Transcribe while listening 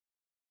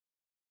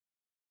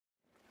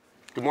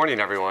Good morning,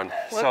 everyone.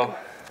 Go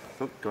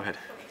ahead.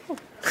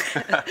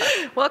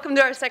 Welcome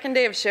to our second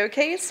day of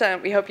Showcase.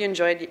 We hope you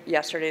enjoyed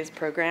yesterday's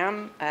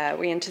program.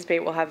 We anticipate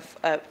we'll have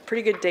a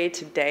pretty good day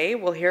today.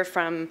 We'll hear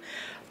from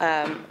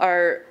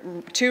our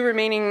two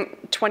remaining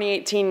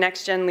 2018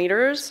 Next Gen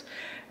leaders,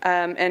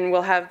 and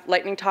we'll have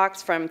lightning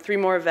talks from 3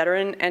 more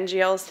veteran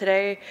NGLs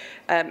today.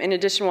 In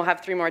addition, we'll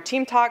have 3 more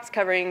team talks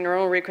covering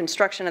neural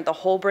reconstruction at the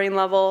whole brain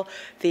level,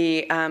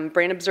 the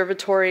Brain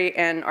Observatory,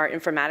 and our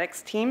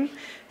informatics team.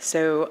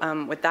 So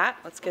with that,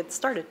 let's get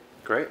started.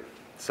 Great.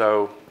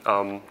 So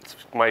it's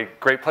my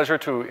great pleasure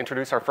to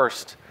introduce our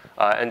first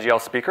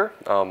NGL speaker.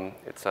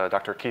 It's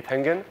Dr. Keith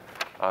Hengen,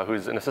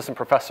 who's an assistant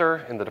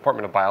professor in the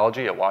Department of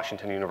Biology at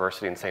Washington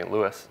University in St.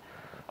 Louis.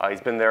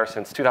 He's been there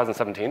since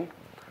 2017.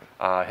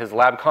 His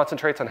lab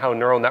concentrates on how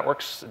neural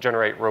networks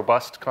generate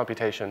robust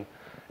computation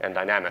and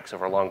dynamics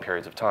over long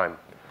periods of time.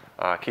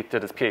 Keith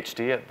did his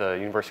PhD at the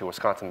University of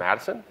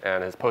Wisconsin-Madison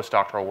and his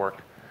postdoctoral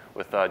work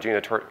with Gina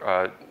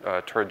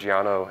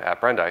Turgiano at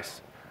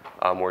Brandeis,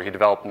 where he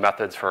developed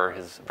methods for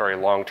his very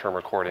long-term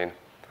recording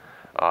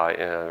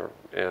of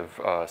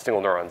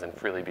single neurons in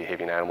freely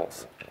behaving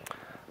animals.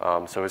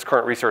 So his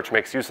current research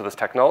makes use of this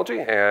technology,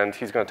 and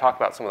he's going to talk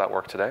about some of that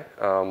work today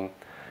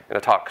in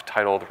a talk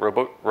titled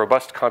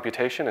Robust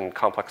Computation and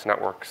Complex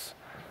Networks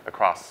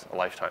Across a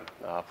Lifetime.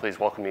 Please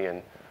welcome me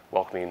in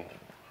welcoming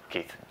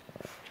Keith.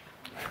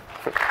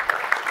 Thank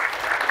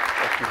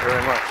you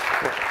very much.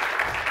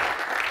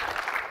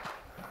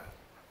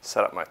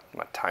 Set up my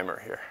timer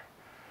here.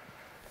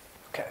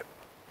 Okay.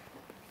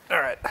 All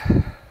right.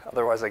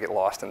 Otherwise, I get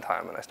lost in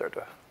time and I start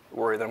to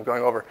worry that I'm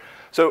going over.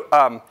 So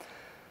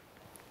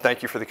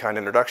thank you for the kind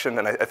introduction.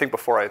 And I think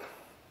before I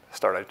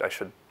start, I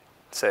should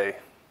say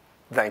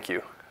thank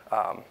you.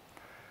 I'm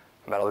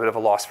at a bit of a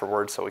loss for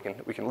words, so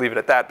we can leave it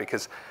at that,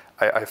 because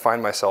I find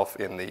myself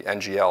in the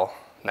NGL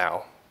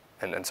now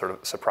and sort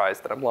of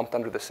surprised that I'm lumped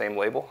under the same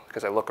label,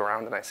 because I look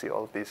around and I see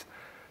all of these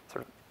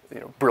sort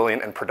of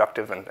brilliant and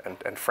productive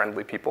and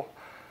friendly people.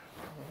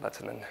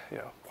 That's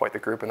quite the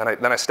group. And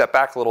then I step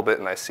back a little bit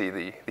and I see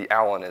the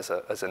ALAN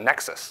as a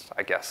nexus,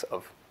 I guess,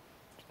 of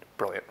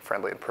brilliant,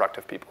 friendly, and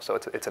productive people. So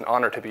it's an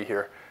honor to be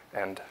here,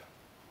 and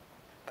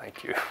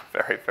thank you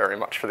very, very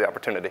much for the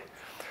opportunity.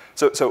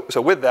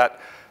 So with that,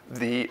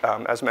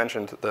 as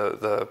mentioned,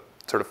 the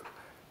sort of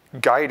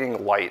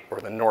guiding light,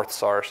 or the North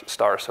Star,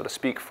 so to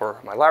speak,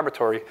 for my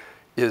laboratory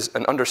is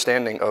an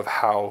understanding of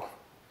how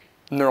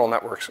neural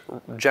networks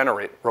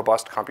generate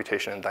robust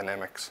computation and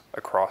dynamics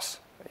across,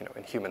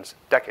 in humans,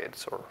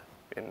 decades, or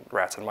in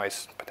rats and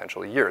mice,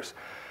 potentially years.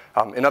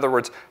 In other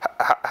words,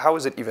 how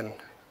is it even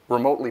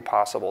remotely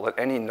possible that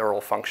any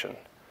neural function,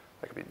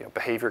 that could be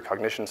behavior,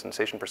 cognition,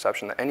 sensation,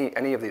 perception, that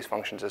any of these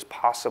functions is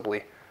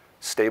possibly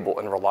stable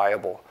and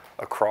reliable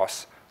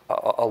across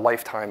a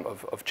lifetime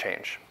of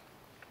change?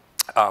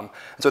 So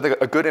I think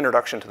a good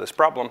introduction to this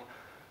problem,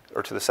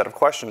 or to the set of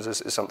questions,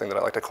 is something that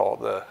I like to call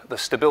the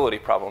stability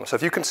problem. So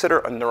if you consider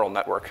a neural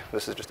network,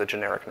 this is just a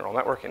generic neural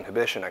network,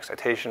 inhibition,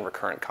 excitation,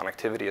 recurrent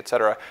connectivity, et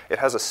cetera, it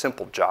has a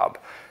simple job,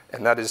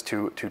 and that is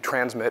to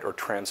transmit or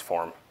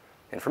transform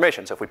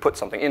information. So if we put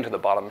something into the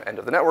bottom end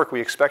of the network,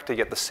 we expect to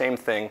get the same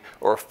thing,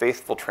 or a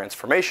faithful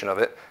transformation of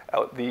it,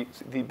 out the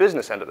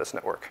business end of this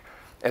network.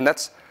 And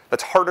that's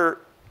harder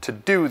to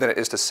do than it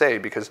is to say,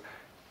 because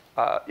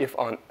if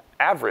on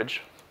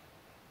average,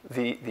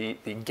 the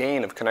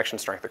gain of connection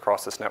strength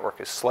across this network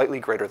is slightly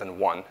greater than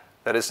 1,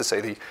 that is to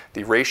say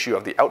the ratio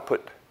of the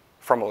output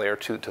from a layer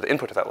to the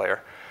input to that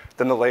layer,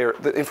 then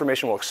the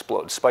information will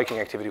explode. Spiking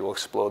activity will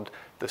explode,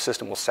 the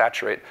system will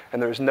saturate,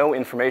 and there's no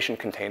information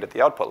contained at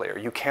the output layer.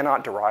 You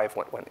cannot derive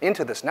what went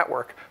into this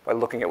network by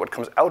looking at what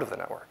comes out of the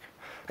network.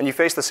 And you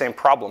face the same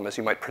problem as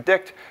you might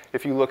predict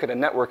if you look at a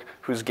network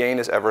whose gain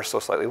is ever so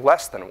slightly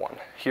less than 1.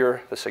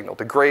 Here, the signal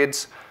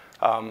degrades,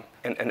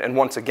 and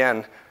once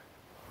again,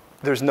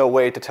 there's no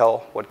way to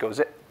tell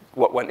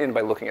what went in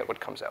by looking at what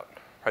comes out.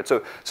 Right?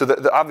 So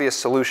the obvious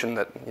solution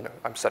that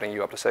I'm setting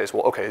you up to say is,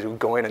 well, okay, so we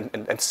go in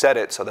and set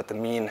it so that the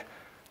mean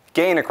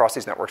gain across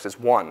these networks is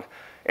 1.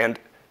 And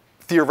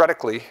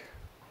theoretically,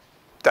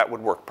 that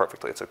would work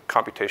perfectly. It's a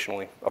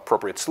computationally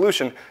appropriate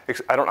solution.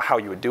 I don't know how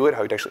you would do it,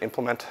 how you'd actually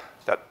implement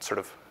that sort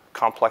of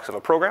complex of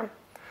a program.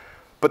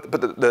 But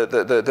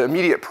the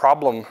immediate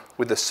problem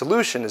with this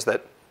solution is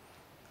that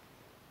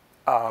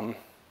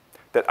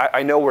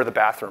I know where the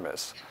bathroom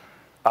is.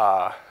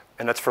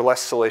 And that's for less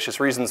salacious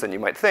reasons than you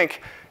might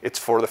think. It's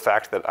for the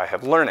fact that I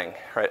have learning,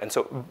 right? And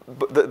so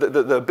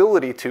the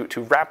ability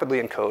to rapidly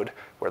encode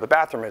where the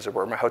bathroom is or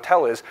where my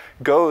hotel is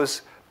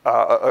goes,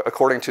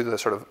 according to the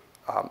sort of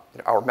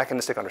our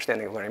mechanistic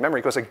understanding of learning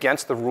memory, goes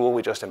against the rule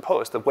we just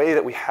imposed. The way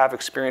that we have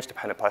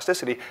experience-dependent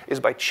plasticity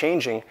is by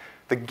changing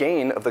the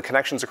gain of the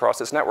connections across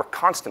this network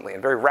constantly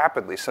and very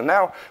rapidly. So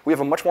now we have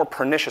a much more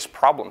pernicious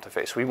problem to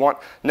face. We want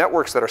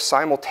networks that are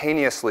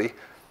simultaneously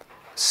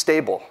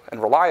stable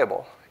and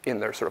reliable in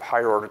their sort of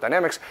higher order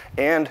dynamics,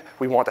 and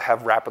we want to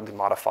have rapidly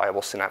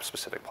modifiable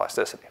synapse-specific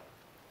plasticity.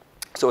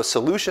 So a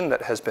solution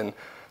that has been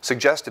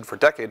suggested for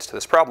decades to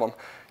this problem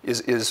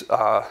is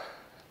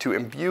to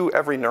imbue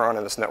every neuron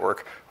in this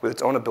network with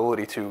its own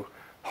ability to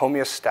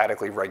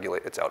homeostatically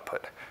regulate its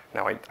output.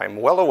 Now, I'm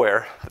well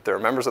aware that there are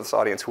members of this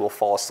audience who will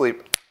fall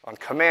asleep on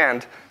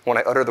command when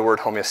I utter the word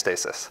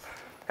homeostasis.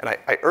 And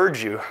I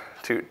urge you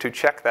to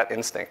check that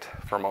instinct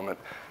for a moment,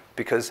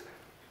 because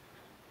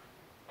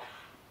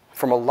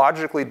from a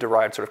logically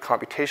derived sort of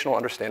computational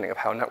understanding of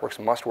how networks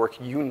must work,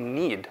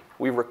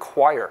 we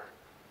require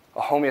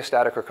a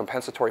homeostatic or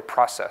compensatory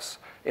process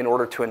in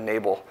order to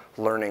enable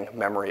learning,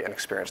 memory, and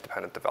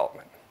experience-dependent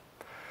development.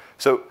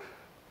 So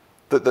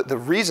the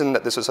reason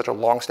that this is such a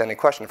long-standing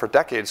question, for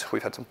decades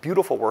we've had some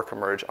beautiful work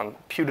emerge on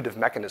putative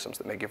mechanisms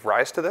that may give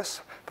rise to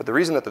this, but the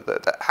reason that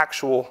the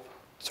actual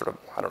sort of,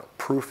 I don't know,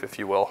 proof, if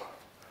you will,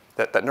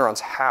 that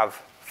neurons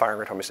have firing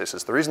rate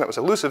homeostasis, the reason that was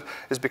elusive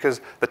is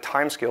because the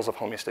timescales of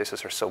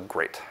homeostasis are so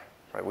great.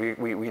 Right?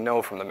 We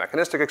know from the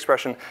mechanistic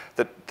expression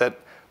that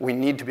we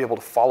need to be able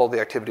to follow the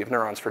activity of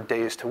neurons for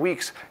days to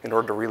weeks in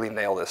order to really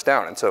nail this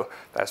down. And so,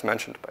 as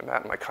mentioned by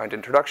Matt in my kind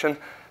introduction,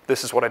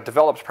 this is what I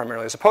developed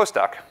primarily as a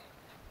postdoc.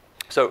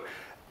 So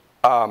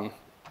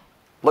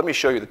let me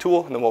show you the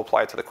tool, and then we'll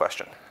apply it to the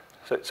question.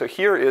 So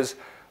here is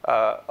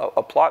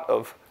a plot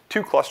of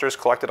 2 clusters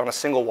collected on a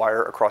single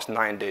wire across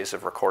 9 days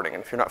of recording.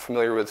 And if you're not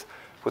familiar with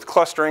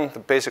clustering, the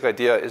basic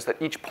idea is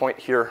that each point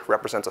here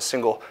represents a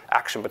single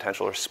action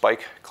potential or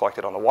spike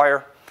collected on the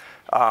wire.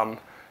 And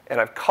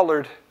I've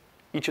colored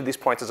each of these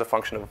points as a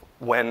function of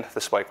when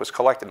the spike was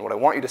collected. And what I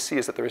want you to see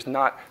is that there is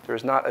not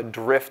a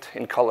drift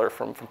in color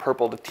from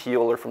purple to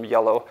teal or from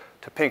yellow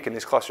to pink in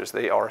these clusters.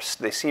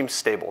 They seem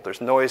stable.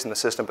 There's noise in the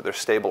system, but they're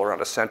stable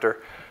around a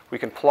center. We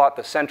can plot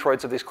the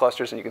centroids of these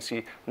clusters, and you can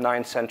see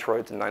 9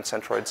 centroids and 9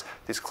 centroids.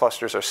 These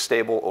clusters are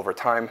stable over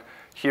time.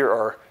 Here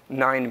are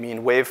 9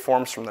 mean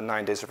waveforms from the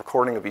 9 days of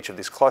recording of each of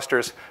these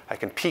clusters. I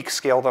can peak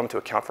scale them to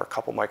account for a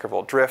couple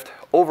microvolt drift,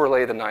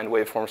 overlay the 9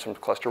 waveforms from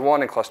cluster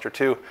 1 and cluster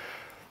 2.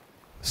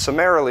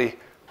 Summarily,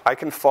 I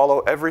can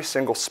follow every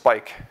single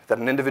spike that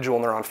an individual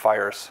neuron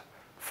fires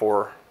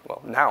for,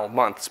 well, now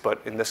months,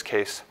 but in this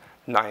case,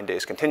 9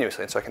 days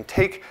continuously. And so I can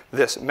take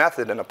this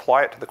method and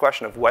apply it to the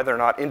question of whether or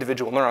not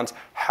individual neurons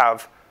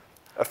have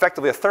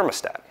effectively a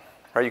thermostat.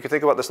 Right? You can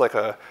think about this like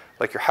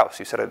your house.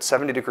 You set it at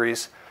 70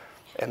 degrees,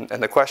 and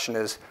the question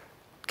is,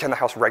 can the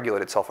house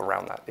regulate itself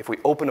around that? If we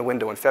open a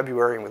window in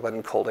February and we let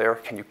in cold air,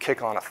 can you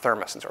kick on a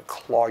thermos and sort of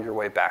claw your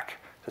way back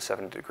to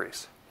 70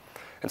 degrees?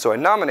 And so I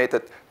nominate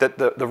that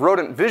the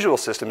rodent visual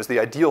system is the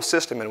ideal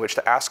system in which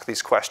to ask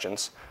these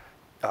questions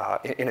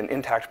in an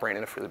intact brain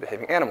in a freely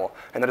behaving animal.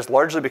 And that is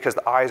largely because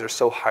the eyes are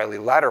so highly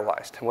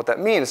lateralized. And what that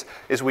means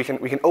is we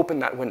can open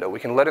that window. We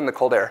can let in the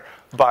cold air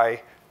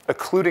by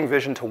occluding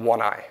vision to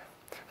one eye.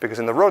 Because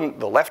in the rodent,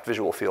 the left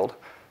visual field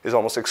is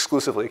almost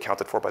exclusively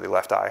accounted for by the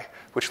left eye,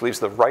 which leaves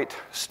the right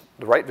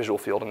visual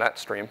field in that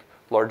stream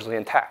largely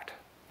intact.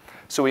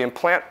 So we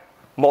implant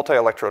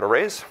multi-electrode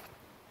arrays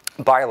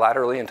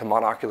bilaterally into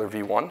monocular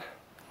V1,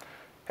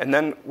 and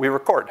then we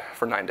record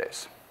for 9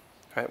 days.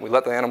 Right? We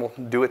let the animal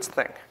do its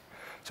thing.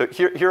 So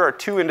here are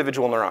 2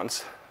 individual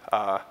neurons.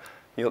 And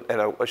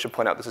I should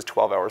point out this is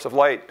 12 hours of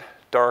light,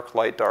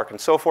 dark,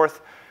 and so forth.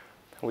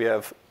 We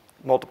have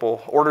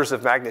multiple orders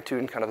of magnitude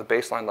and kind of the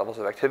baseline levels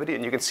of activity.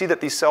 And you can see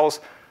that these cells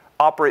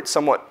operate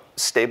somewhat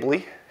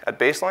stably at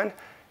baseline.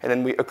 And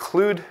then we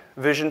occlude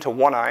vision to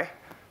one eye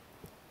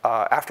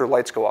after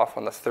lights go off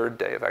on the 3rd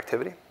day of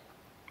activity.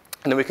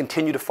 And then we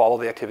continue to follow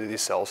the activity of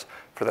these cells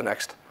for the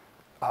next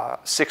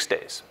 6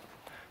 days.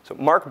 So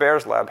Mark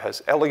Baer's lab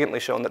has elegantly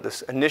shown that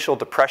this initial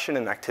depression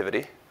in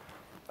activity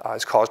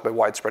is caused by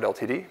widespread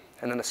LTD.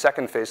 And then the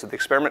second phase of the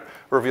experiment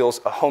reveals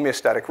a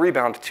homeostatic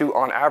rebound to,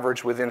 on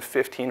average, within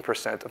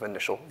 15% of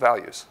initial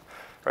values.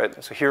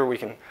 Right? So here we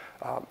can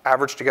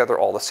average together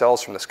all the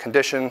cells from this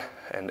condition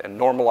and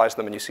normalize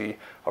them, and you see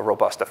a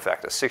robust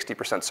effect, a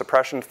 60%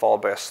 suppression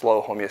followed by a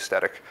slow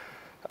homeostatic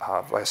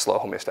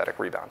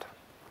rebound.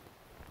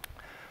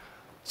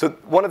 So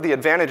one of the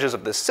advantages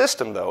of this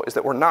system, though, is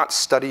that we're not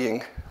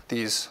studying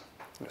these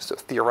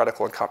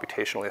theoretical and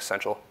computationally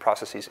essential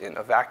processes in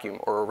a vacuum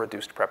or a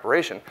reduced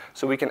preparation.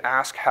 So we can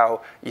ask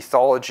how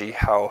ethology,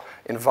 how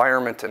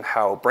environment, and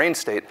how brain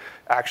state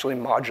actually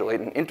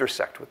modulate and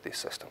intersect with these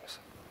systems.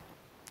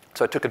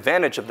 So I took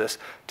advantage of this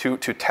to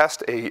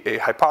test a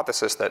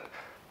hypothesis that,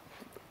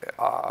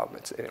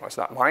 it's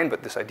not mine,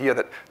 but this idea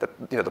that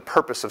the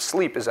purpose of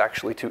sleep is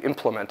actually to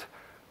implement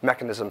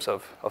mechanisms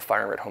of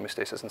firing rate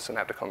homeostasis and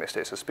synaptic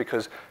homeostasis,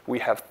 because we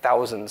have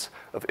thousands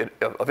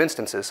of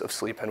instances of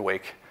sleep and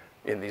wake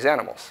in these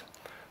animals.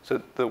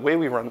 So the way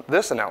we run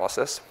this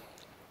analysis,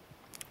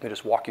 let me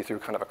just walk you through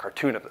kind of a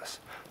cartoon of this.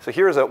 So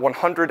here is a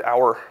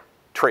 100-hour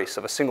trace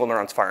of a single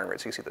neuron's firing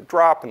rate. So you see the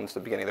drop, and it's the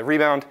beginning of the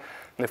rebound.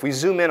 And if we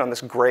zoom in on this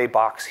gray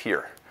box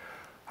here,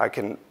 I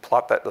can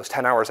plot those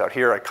 10 hours out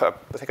here.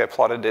 I think I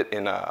plotted it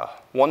in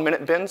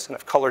 1-minute bins, and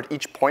I've colored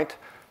each point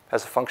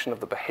as a function of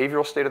the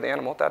behavioral state of the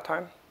animal at that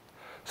time.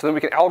 So then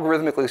we can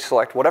algorithmically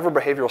select whatever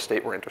behavioral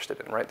state we're interested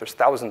in, right? There's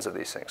thousands of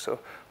these things. So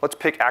let's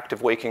pick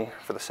active waking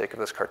for the sake of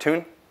this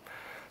cartoon.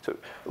 So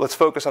let's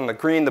focus on the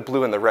green, the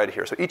blue, and the red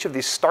here. So each of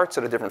these starts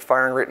at a different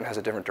firing rate and has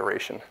a different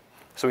duration.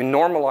 So we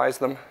normalize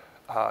them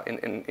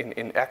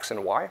in X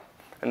and Y.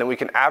 And then we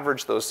can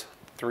average those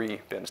 3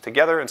 bins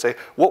together and say,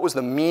 what was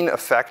the mean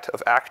effect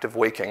of active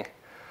waking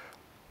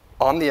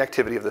on the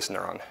activity of this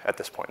neuron at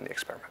this point in the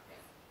experiment?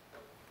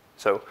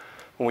 So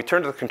when we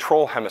turn to the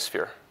control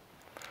hemisphere,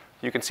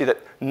 you can see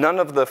that none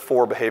of the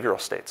 4 behavioral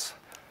states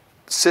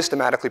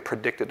systematically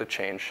predicted a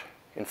change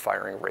in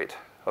firing rate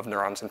of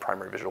neurons in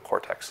primary visual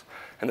cortex.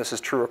 And this is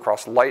true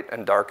across light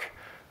and dark.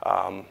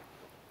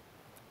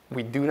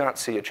 We do not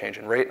see a change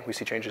in rate. We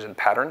see changes in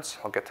patterns.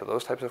 I'll get to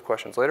those types of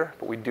questions later.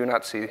 But we do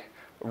not see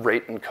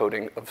rate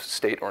encoding of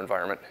state or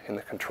environment in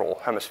the control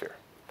hemisphere.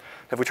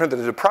 If we turn to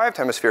the deprived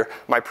hemisphere,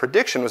 my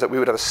prediction was that we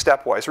would have a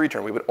stepwise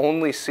return. We would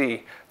only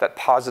see that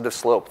positive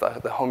slope,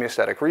 the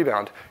homeostatic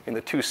rebound, in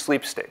the 2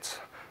 sleep states.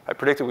 I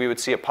predicted we would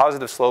see a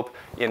positive slope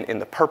in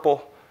the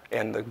purple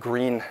and the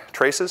green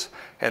traces.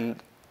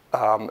 And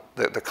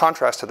the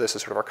contrast to this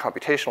is sort of our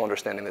computational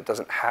understanding that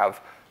doesn't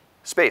have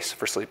space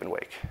for sleep and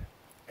wake.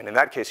 And in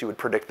that case, you would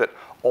predict that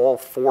all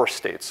 4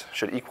 states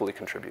should equally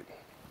contribute.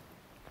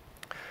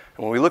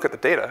 And when we look at the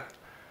data,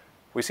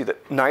 we see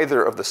that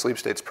neither of the sleep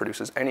states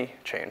produces any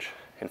change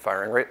in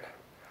firing rate.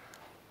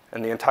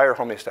 And the entire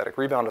homeostatic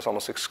rebound is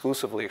almost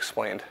exclusively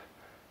explained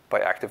by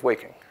active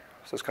waking.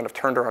 So it's kind of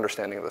turned our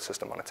understanding of the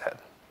system on its head.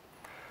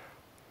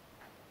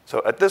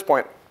 So at this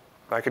point,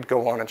 I could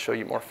go on and show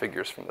you more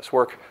figures from this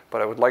work,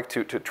 but I would like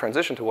to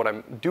transition to what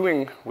I'm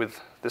doing with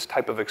this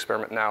type of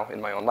experiment now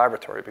in my own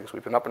laboratory, because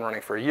we've been up and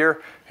running for a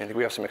year, and I think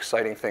we have some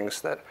exciting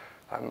things that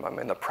I'm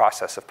in the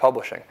process of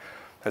publishing.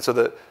 And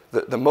so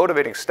the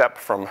motivating step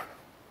from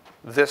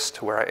this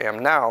to where I am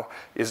now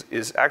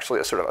is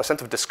actually a sort of a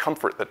sense of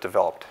discomfort that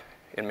developed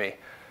in me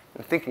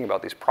in thinking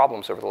about these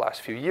problems over the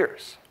last few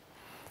years.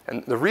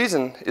 And the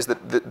reason is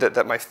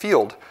that my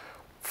field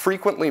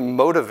frequently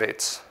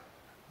motivates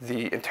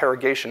the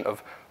interrogation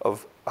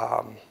of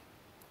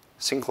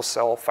single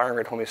cell firing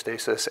rate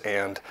homeostasis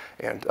and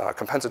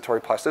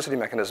compensatory plasticity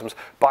mechanisms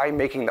by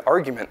making the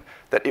argument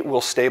that it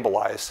will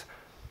stabilize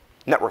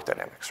network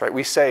dynamics, right?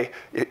 We say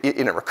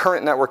in a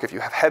recurrent network, if you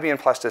have Hebbian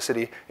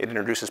plasticity, it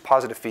introduces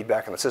positive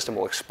feedback and the system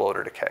will explode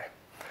or decay.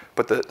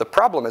 But the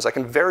problem is I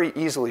can very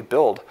easily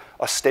build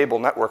a stable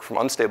network from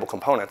unstable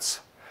components.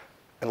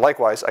 And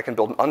likewise, I can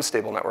build an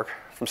unstable network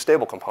from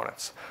stable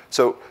components.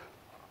 So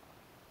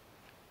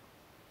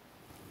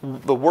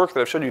the work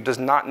that I've showed you does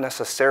not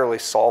necessarily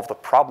solve the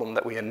problem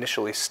that we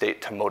initially state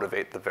to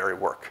motivate the very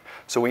work.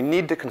 So we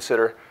need to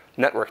consider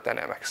network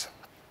dynamics.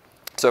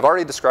 So I've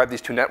already described these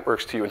 2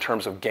 networks to you in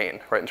terms of gain,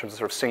 right, in terms of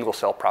sort of single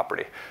cell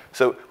property.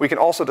 So we can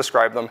also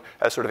describe them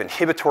as sort of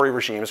inhibitory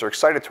regimes or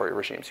excitatory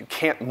regimes. You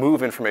can't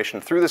move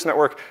information through this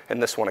network,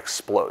 and this one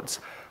explodes.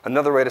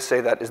 Another way to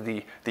say that is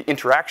the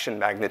interaction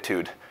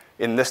magnitude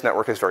in this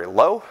network is very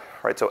low,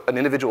 right? So an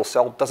individual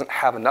cell doesn't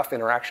have enough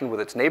interaction with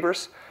its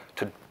neighbors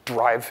to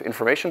drive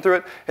information through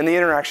it, and the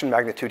interaction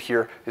magnitude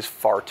here is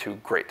far too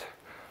great.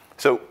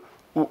 So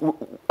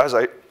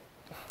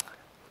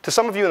to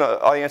some of you in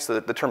the audience,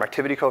 the term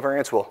activity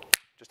covariance will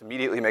just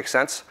immediately make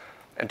sense,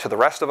 and to the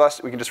rest of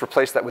us, we can just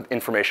replace that with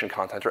information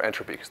content or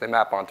entropy, because they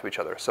map onto each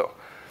other. So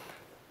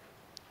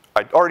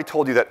I already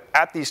told you that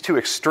at these 2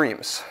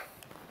 extremes,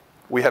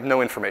 we have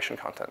no information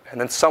content. And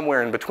then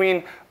somewhere in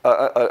between,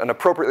 an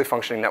appropriately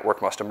functioning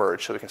network must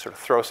emerge. So we can sort of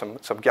throw some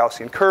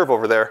Gaussian curve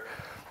over there.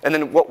 And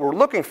then what we're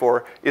looking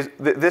for is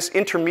this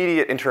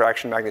intermediate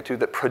interaction magnitude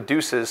that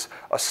produces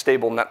a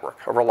stable network,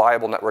 a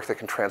reliable network that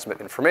can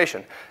transmit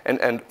information.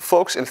 And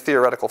folks in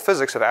theoretical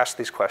physics have asked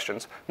these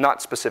questions,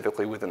 not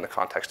specifically within the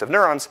context of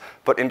neurons,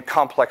 but in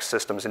complex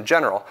systems in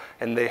general.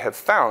 And they have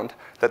found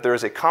that there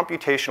is a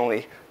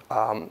computationally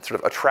sort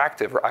of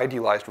attractive or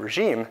idealized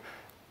regime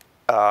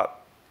at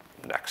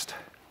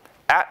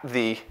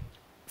the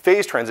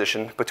phase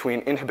transition between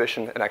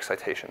inhibition and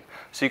excitation.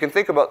 So you can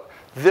think about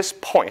this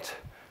point.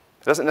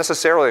 It doesn't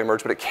necessarily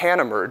emerge, but it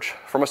can emerge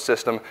from a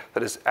system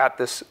that is at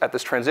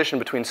this transition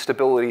between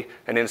stability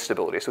and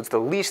instability. So it's the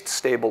least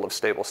stable of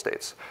stable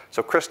states.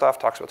 So Christoph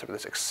talks about sort of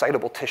this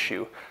excitable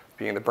tissue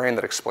being the brain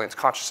that explains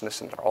consciousness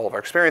and all of our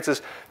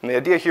experiences. And the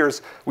idea here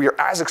is we are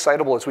as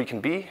excitable as we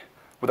can be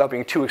without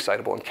being too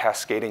excitable and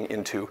cascading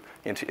into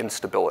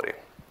instability.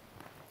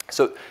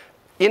 So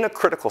in a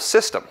critical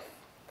system,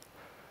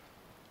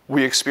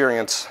 we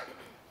experience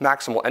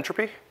maximal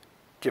entropy,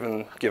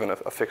 given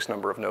a fixed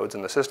number of nodes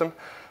in the system.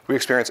 We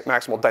experience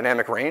maximal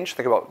dynamic range.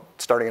 Think about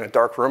starting in a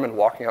dark room and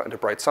walking out into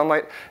bright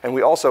sunlight. And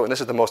we also, and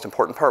this is the most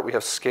important part, we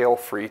have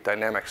scale-free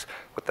dynamics.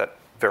 What that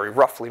very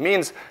roughly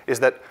means is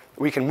that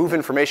we can move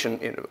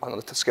information on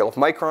the scale of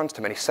microns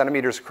to many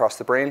centimeters across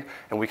the brain,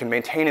 and we can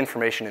maintain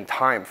information in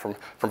time from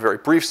very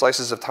brief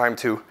slices of time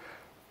to,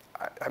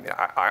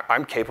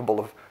 I'm capable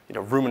of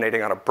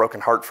ruminating on a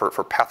broken heart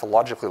for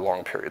pathologically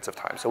long periods of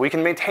time. So we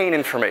can maintain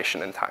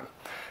information in time.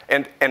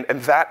 And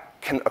that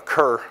can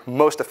occur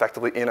most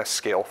effectively in a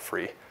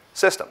scale-free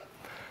system.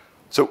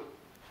 So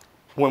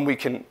when we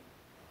can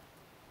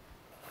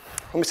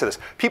let me say this.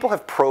 People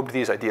have probed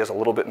these ideas a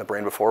little bit in the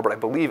brain before, but I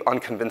believe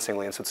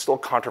unconvincingly, and so it's still a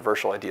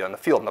controversial idea in the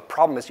field. And the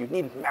problem is you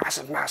need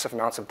massive, massive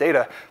amounts of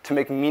data to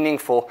make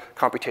meaningful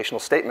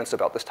computational statements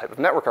about this type of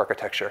network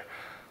architecture.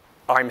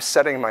 I'm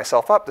setting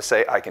myself up to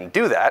say I can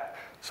do that,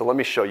 so let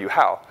me show you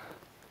how.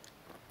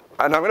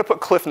 And I'm going to put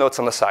cliff notes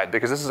on the side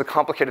because this is a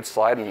complicated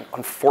slide, and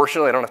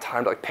unfortunately I don't have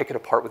time to pick it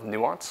apart with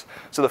nuance.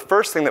 So the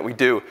first thing that we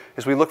do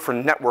is we look for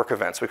network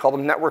events. We call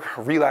them network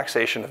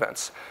relaxation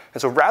events. And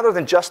so rather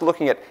than just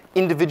looking at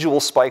individual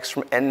spikes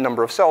from n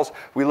number of cells,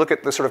 we look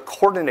at the sort of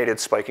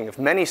coordinated spiking of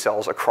many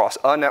cells across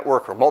a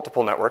network or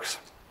multiple networks.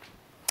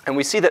 And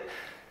we see that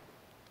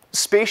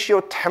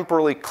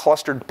spatiotemporally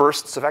clustered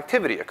bursts of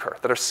activity occur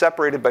that are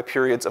separated by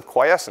periods of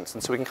quiescence.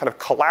 And so we can kind of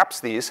collapse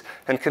these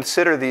and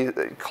consider these,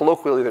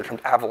 colloquially they're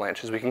termed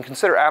avalanches. We can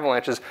consider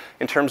avalanches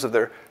in terms of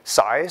their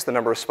size, the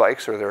number of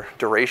spikes, or their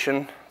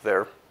duration,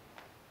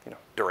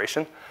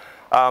 duration.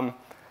 And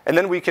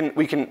then we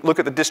can look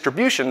at the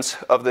distributions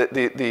of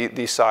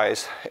the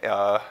size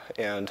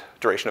and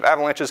duration of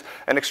avalanches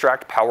and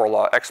extract power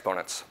law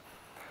exponents.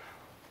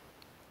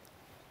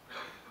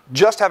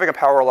 Just having a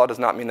power law does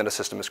not mean that a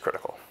system is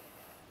critical.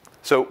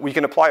 So we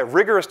can apply a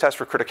rigorous test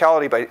for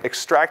criticality by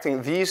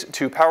extracting these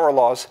two power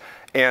laws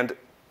and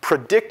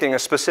predicting a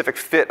specific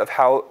fit of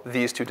how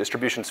these two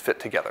distributions fit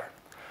together.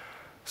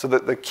 So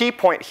the key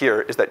point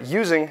here is that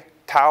using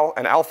tau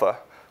and alpha,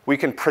 we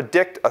can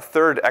predict a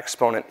third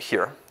exponent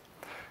here.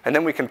 And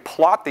then we can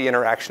plot the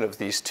interaction of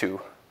these two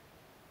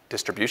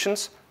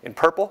distributions in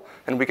purple,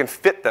 and we can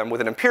fit them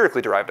with an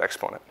empirically derived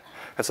exponent.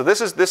 And so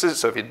this is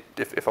so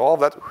if all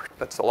of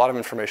that's a lot of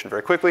information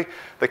very quickly.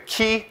 The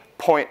key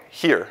point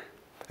here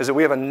is that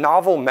we have a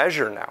novel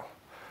measure now,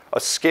 a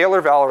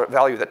scalar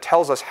value that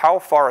tells us how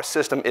far a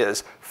system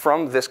is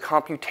from this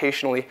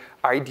computationally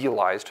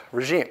idealized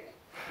regime.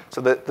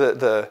 So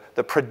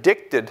the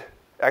predicted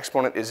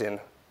exponent is in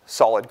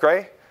solid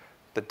gray,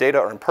 the data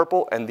are in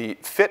purple, and the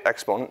fit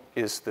exponent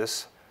is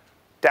this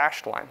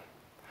dashed line.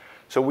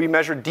 So we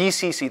measure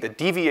DCC, the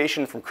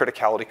deviation from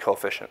criticality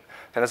coefficient.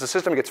 And as the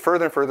system gets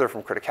further and further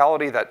from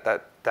criticality,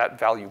 that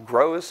value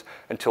grows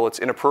until it's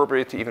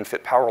inappropriate to even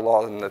fit power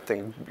law, and the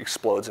thing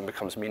explodes and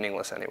becomes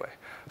meaningless anyway.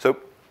 So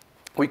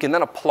we can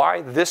then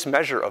apply this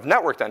measure of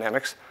network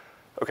dynamics.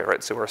 OK,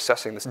 right, so we're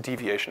assessing this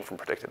deviation from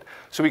predicted.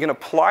 So we can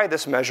apply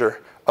this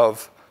measure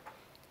of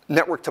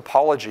network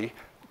topology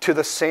to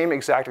the same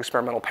exact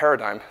experimental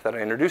paradigm that I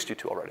introduced you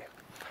to already.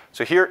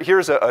 So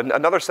here's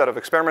another set of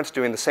experiments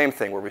doing the same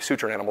thing where we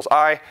suture an animal's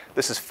eye.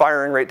 This is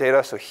firing rate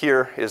data. So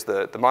here is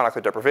the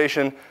monocular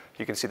deprivation.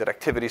 You can see that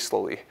activity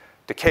slowly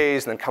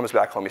decays and then comes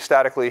back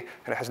homeostatically,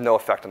 and it has no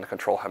effect on the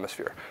control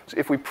hemisphere. So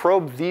if we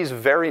probe these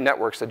very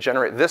networks that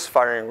generate these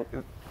firing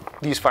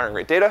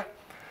rate data,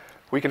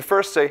 we can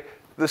first say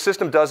the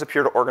system does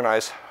appear to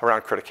organize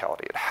around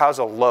criticality. It has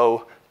a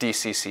low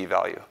DCC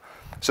value.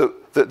 So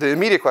the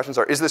immediate questions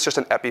are, is this just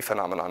an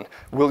epiphenomenon?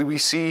 Will we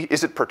see,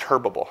 is it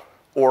perturbable?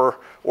 Or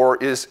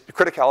is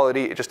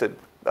criticality just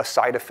a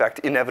side effect,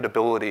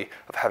 inevitability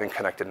of having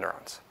connected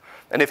neurons?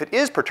 And if it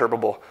is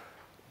perturbable,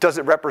 does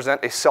it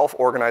represent a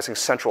self-organizing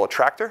central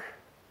attractor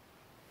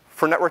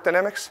for network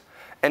dynamics?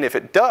 And if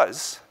it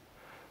does,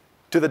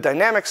 do the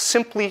dynamics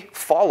simply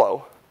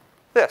follow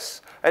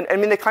this? And I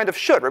mean, they kind of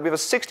should, right? We have a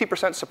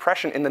 60%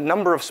 suppression in the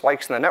number of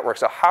spikes in the network.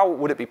 So how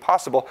would it be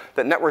possible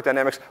that network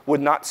dynamics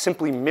would not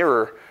simply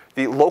mirror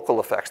the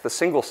local effects, the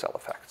single cell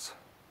effects?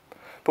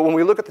 But when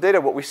we look at the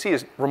data, what we see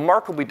is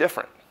remarkably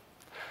different.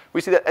 We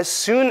see that as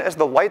soon as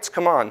the lights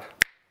come on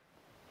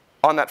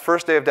that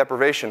first day of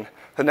deprivation,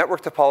 the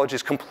network topology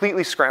is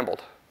completely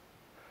scrambled.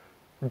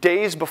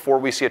 Days before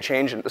we see a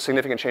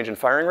significant change in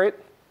firing rate.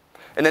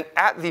 And then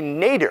at the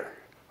nadir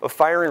of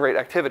firing rate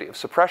activity, of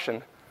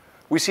suppression,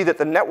 we see that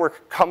the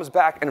network comes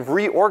back and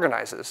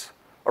reorganizes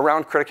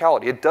around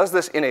criticality. It does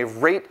this in a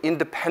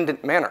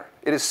rate-independent manner.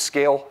 It is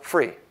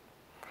scale-free.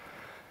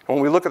 When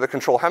we look at the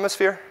control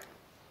hemisphere,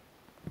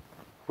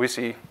 we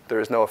see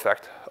there is no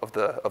effect of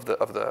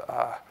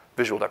the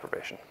visual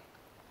deprivation.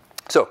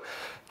 So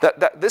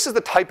this is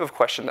the type of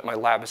question that my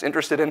lab is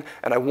interested in,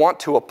 and I want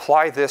to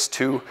apply this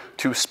to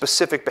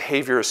specific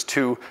behaviors,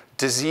 to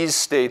disease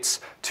states,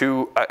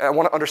 I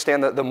want to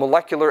understand the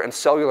molecular and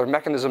cellular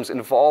mechanisms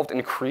involved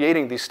in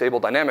creating these stable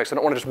dynamics. I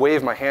don't want to just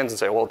wave my hands and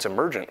say, well, it's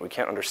emergent, we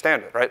can't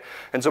understand it, right?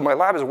 And so my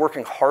lab is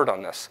working hard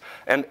on this.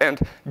 And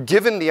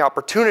given the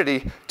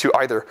opportunity to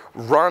either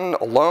run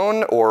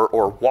alone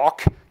or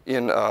walk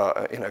in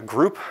a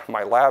group,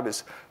 my lab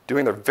is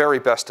doing their very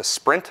best to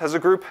sprint as a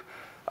group.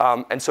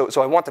 And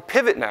so I want to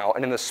pivot now,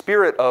 and in the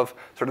spirit of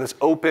sort of this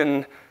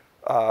open,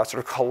 sort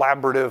of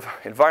collaborative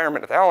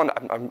environment with Alan,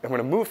 I'm going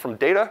to move from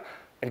data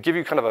and give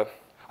you kind of a,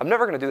 I'm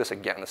never going to do this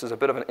again. This is a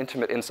bit of an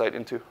intimate insight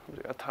into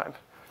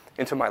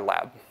my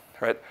lab,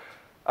 right?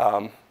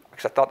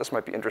 Because I thought this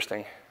might be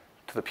interesting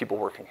to the people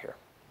working here.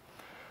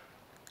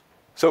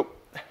 So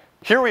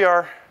here we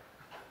are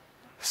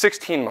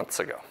 16 months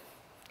ago.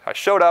 I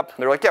showed up, and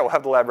they were like, yeah, we'll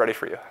have the lab ready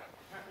for you.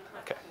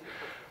 Okay.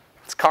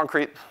 It's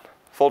concrete,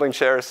 folding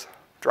chairs,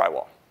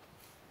 drywall.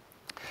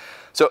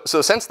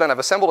 So since then, I've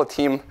assembled a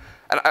team,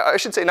 and I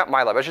should say not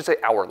my lab, I should say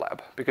our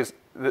lab, because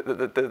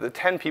the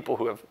 10 people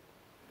who have,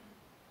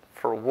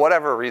 for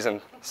whatever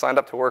reason, signed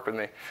up to work with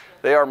me,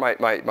 they are my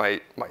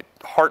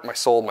heart, my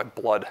soul, my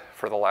blood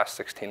for the last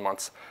 16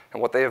 months.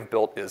 And what they have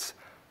built is,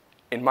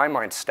 in my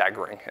mind,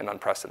 staggering and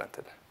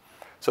unprecedented.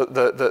 So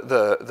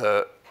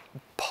the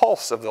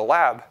pulse of the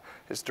lab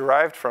is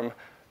derived from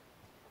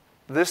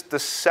this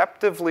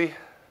deceptively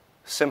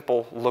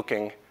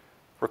simple-looking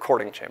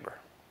recording chamber.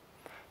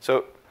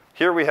 So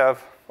here we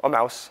have a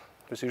mouse.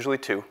 There's usually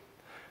two.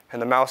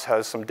 And the mouse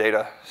has some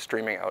data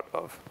streaming out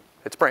of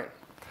its brain.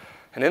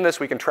 And in this,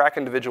 we can track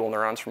individual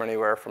neurons from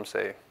anywhere from,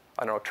 say,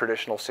 I don't know, a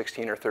traditional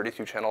 16 or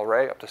 32 channel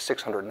array up to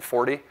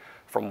 640,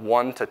 from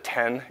 1 to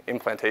 10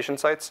 implantation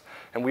sites.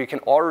 And we can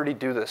already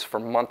do this for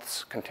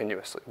months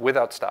continuously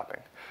without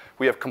stopping.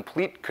 We have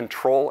complete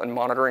control and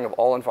monitoring of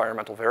all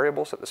environmental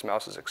variables that this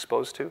mouse is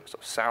exposed to, so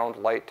sound,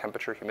 light,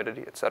 temperature,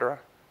 humidity, et cetera.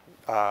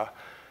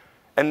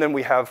 And then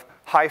we have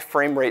high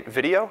frame rate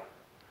video,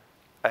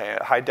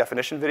 high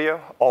definition video,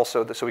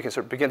 also so we can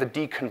sort of begin to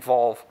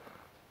deconvolve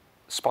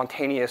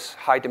spontaneous,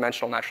 high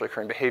dimensional, naturally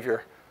occurring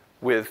behavior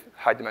with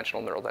high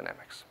dimensional neural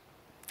dynamics.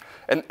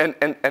 And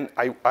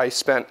I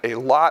spent a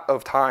lot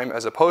of time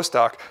as a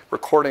postdoc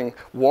recording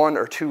 1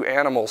 or 2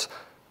 animals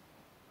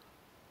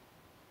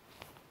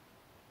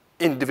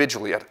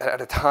individually at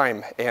a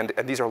time, and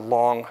these are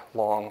long,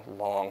 long,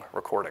 long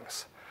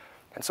recordings.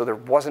 And so there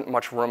wasn't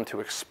much room to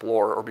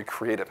explore or be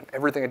creative. And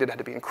everything I did had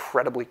to be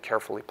incredibly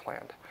carefully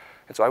planned.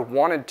 And so I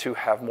wanted to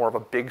have more of a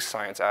big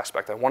science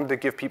aspect. I wanted to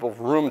give people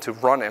room to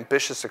run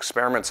ambitious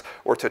experiments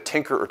or to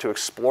tinker or to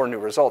explore new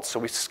results. So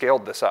we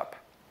scaled this up.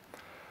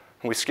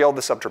 And we scaled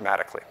this up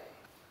dramatically.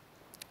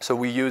 So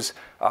we use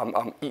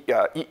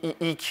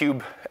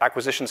E-Cube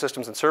acquisition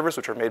systems and servers,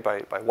 which are made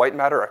by White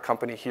Matter, a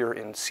company here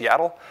in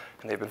Seattle.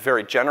 And they've been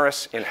very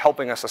generous in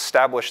helping us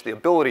establish the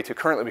ability to,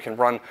 currently we can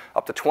run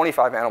up to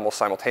 25 animals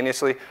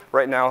simultaneously.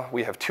 Right now,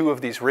 we have 2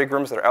 of these rig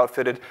rooms that are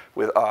outfitted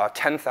with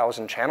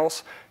 10,000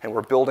 channels. And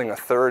we're building a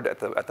third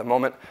at the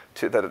moment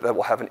that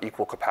will have an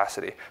equal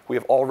capacity. We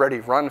have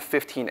already run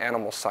 15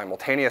 animals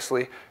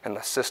simultaneously, and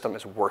the system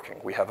is working.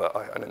 We have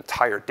an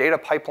entire data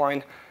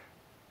pipeline.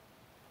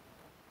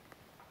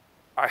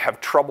 I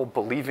have trouble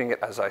believing it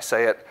as I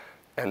say it,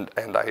 and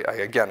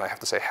again, I have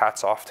to say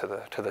hats off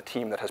to the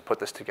team that has put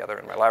this together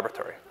in my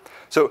laboratory.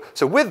 So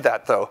with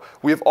that, though,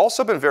 we have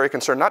also been very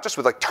concerned, not just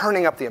with like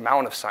turning up the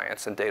amount of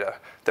science and data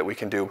that we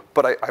can do,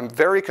 but I'm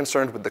very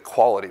concerned with the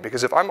quality,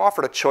 because if I'm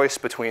offered a choice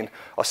between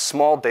a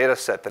small data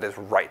set that is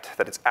right,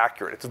 that is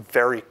accurate, it's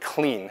very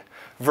clean,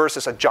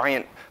 versus a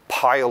giant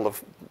pile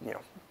of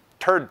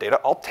turd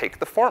data, I'll take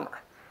the former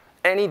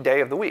any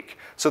day of the week.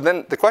 So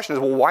then the question is,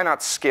 well, why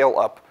not scale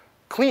up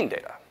clean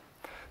data?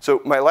 So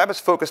my lab is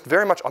focused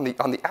very much on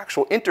the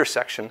actual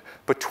intersection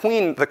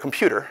between the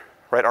computer,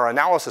 right, our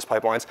analysis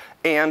pipelines,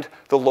 and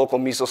the local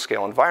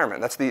mesoscale environment.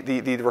 That's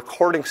the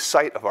recording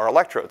site of our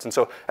electrodes. And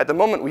so at the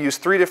moment, we use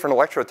 3 different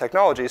electrode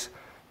technologies.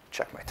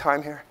 Check my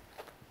time here.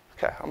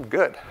 Okay, I'm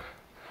good.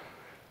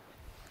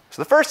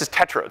 So the first is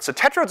tetrodes. So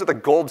tetrodes are the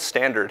gold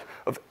standard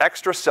of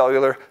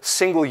extracellular,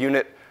 single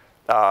unit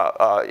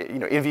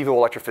in vivo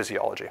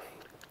electrophysiology.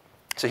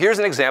 So here's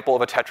an example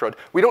of a tetrode.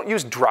 We don't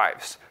use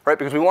drives, right,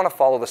 because we want to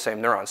follow the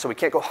same neurons. So we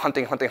can't go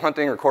hunting,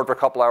 record for a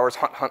couple hours,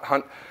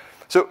 hunt.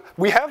 So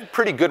we have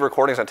pretty good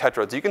recordings on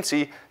tetrodes. You can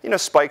see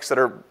spikes that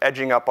are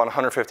edging up on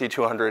 150,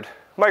 200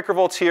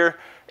 microvolts here.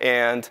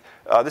 And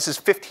this is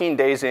 15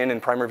 days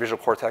in primary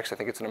visual cortex. I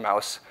think it's in a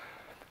mouse.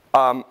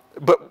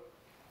 But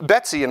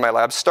Betsy in my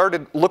lab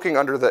started looking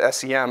under the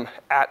SEM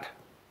at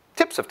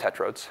tips of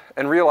tetrodes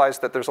and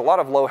realized that there's a lot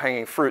of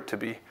low-hanging fruit to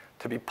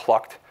be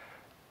plucked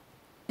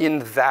in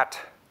that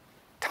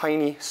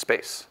tiny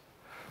space.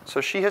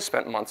 So she has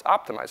spent months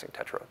optimizing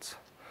tetrodes.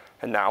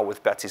 And now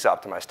with Betsy's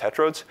optimized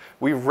tetrodes,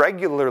 we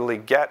regularly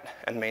get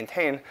and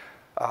maintain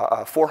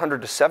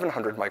 400 to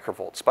 700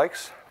 microvolt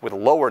spikes with a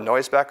lower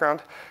noise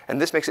background.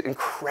 And this makes it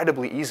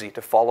incredibly easy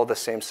to follow the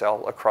same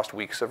cell across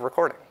weeks of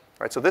recording.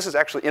 Right? So this is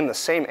actually in the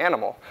same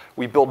animal.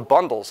 We build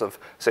bundles of,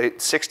 say,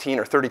 16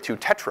 or 32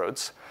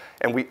 tetrodes,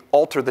 and we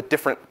alter the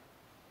different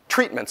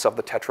treatments of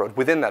the tetrode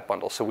within that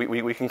bundle. So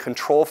we can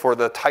control for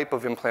the type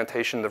of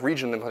implantation, the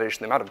region of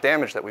implantation, the amount of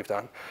damage that we've done.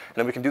 And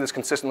then we can do this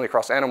consistently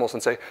across animals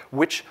and say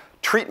which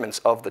treatments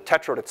of the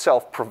tetrode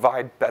itself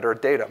provide better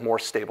data, more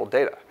stable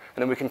data.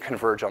 And then we can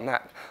converge on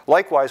that.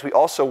 Likewise, we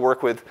also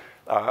work with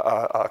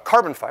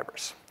carbon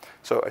fibers.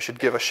 So I should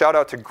give a shout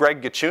out to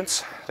Greg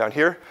Gachuntz down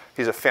here.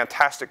 He's a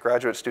fantastic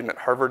graduate student at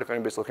Harvard. If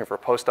anybody's looking for a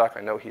postdoc,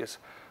 I know he is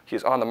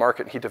on the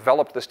market. He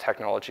developed this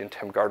technology in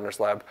Tim Gardner's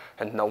lab,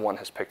 and no one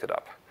has picked it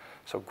up.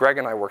 So Greg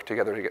and I worked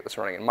together to get this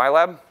running in my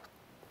lab.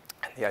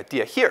 And the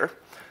idea here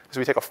is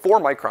we take a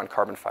 4-micron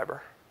carbon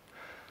fiber,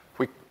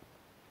 we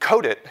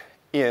coat it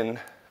in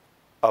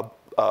a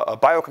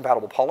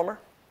biocompatible polymer,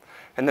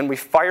 and then we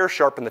fire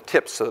sharpen the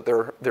tips so that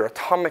they're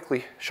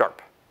atomically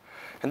sharp.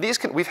 And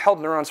we've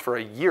held neurons for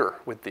a year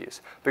with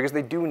these because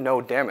they do no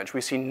damage.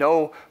 We see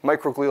no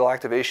microglial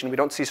activation. We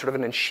don't see sort of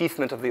an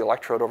ensheathment of the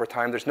electrode over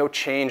time. There's no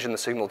change in the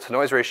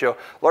signal-to-noise ratio,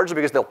 largely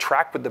because they'll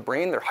track with the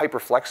brain. They're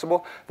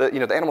hyper-flexible. The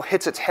animal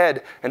hits its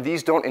head, and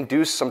these don't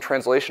induce some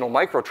translational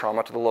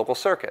microtrauma to the local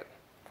circuit.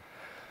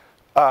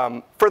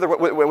 Further,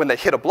 when they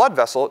hit a blood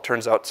vessel, it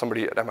turns out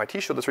somebody at MIT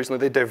showed this recently,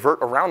 they divert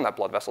around that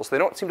blood vessel, so they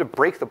don't seem to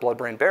break the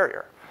blood-brain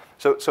barrier.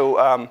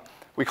 So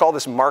we call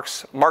this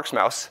Mark's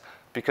mouse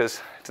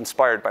because it's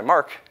inspired by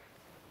Mark.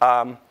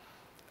 I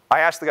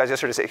asked the guys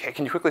yesterday to say, hey,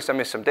 can you quickly send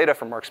me some data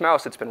from Mark's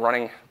mouse? It's been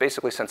running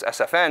basically since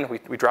SFN.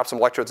 We dropped some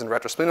electrodes in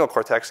retrosplenial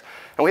cortex,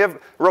 and we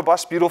have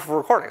robust, beautiful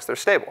recordings. They're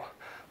stable.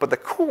 But the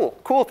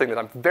cool thing that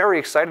I'm very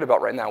excited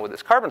about right now with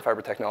this carbon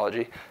fiber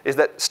technology is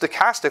that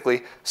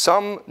stochastically,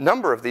 some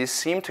number of these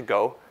seem to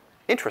go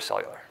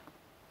intracellular.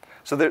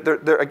 So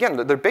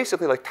they're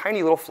basically like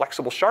tiny little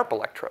flexible sharp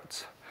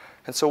electrodes.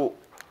 And so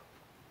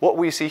what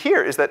we see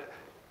here is that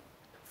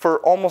for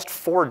almost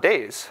 4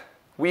 days,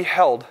 we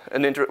held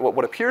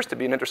what appears to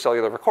be an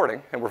intracellular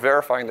recording, and we're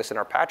verifying this in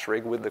our patch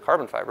rig with the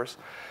carbon fibers.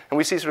 And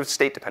we see sort of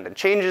state-dependent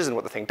changes in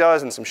what the thing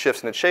does and some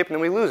shifts in its shape, and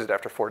then we lose it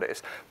after 4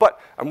 days. But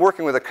I'm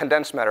working with a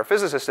condensed matter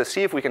physicist to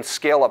see if we can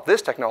scale up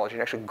this technology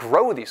and actually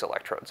grow these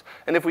electrodes.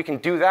 And if we can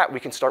do that, we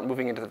can start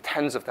moving into the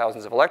tens of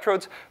thousands of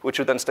electrodes, which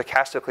would then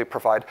stochastically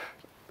provide,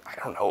 I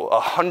don't know,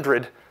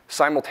 100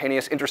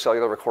 simultaneous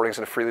intracellular recordings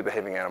in a freely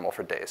behaving animal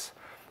for days.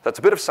 That's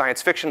a bit of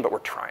science fiction, but we're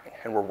trying,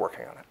 and we're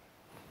working on it.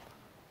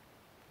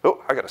 Oh,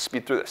 I got to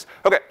speed through this.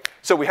 OK,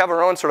 so we have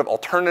our own sort of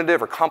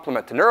alternative or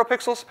complement to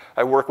NeuroPixels.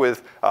 I work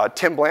with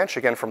Tim Blanche,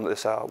 again from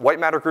this white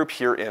matter group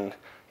here in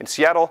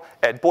Seattle,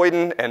 Ed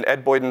Boyden, and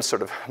Ed Boyden's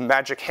sort of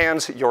magic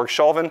hands, Jorg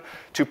Schalven,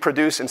 to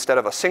produce, instead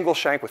of a single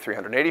shank with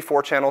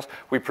 384 channels,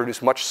 we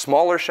produce much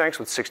smaller shanks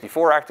with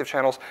 64 active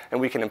channels,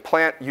 and we can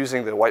implant,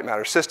 using the white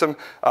matter system,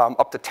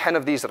 up to 10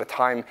 of these at a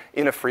time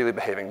in a freely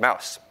behaving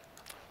mouse.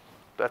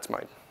 That's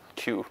my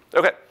cue.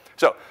 OK.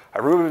 So I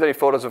removed any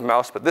photos of a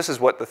mouse, but this is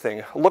what the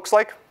thing looks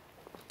like.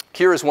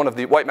 Here is one of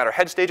the white matter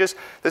head stages.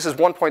 This is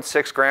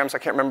 1.6 grams. I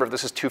can't remember if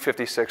this is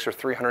 256 or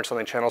 300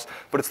 something channels,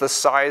 but it's the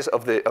size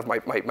of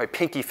my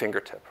pinky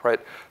fingertip, right?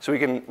 So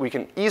we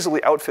can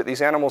easily outfit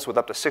these animals with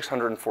up to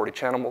 640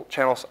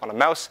 channels on a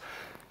mouse.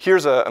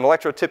 Here's an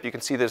electrode tip. You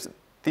can see these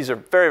are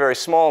very, very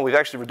small. We've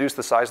actually reduced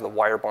the size of the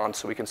wire bond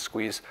so we can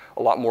squeeze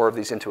a lot more of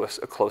these into a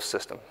closed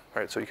system,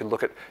 right? So you can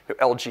look at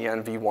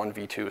LGN, V1,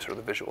 V2, sort of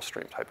the visual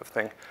stream type of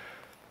thing.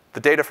 The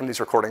data from these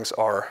recordings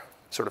are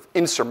sort of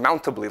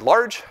insurmountably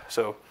large.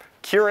 So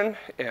Kieran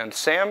and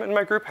Sam in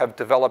my group have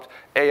developed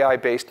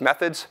AI-based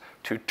methods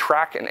to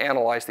track and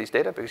analyze these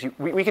data, because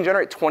we can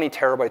generate 20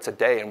 terabytes a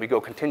day, and we go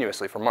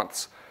continuously for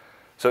months.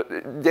 So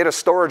data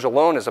storage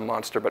alone is a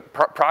monster, but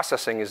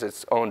processing is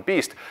its own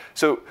beast.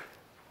 So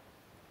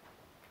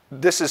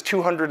this is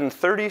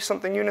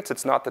 230-something units.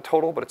 It's not the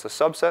total, but it's a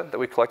subset that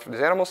we collect from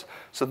these animals.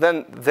 So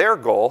then their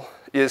goal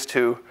is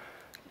to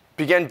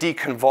begin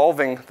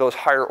deconvolving those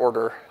higher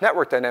order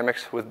network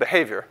dynamics with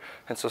behavior.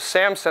 And so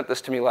Sam sent this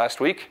to me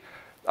last week.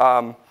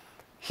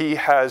 He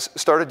has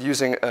started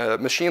using a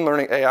machine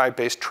learning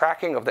AI-based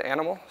tracking of the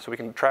animal. So we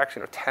can track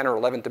 10 or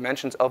 11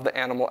 dimensions of the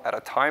animal at a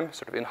time,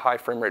 sort of in high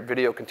frame rate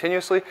video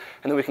continuously.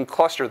 And then we can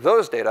cluster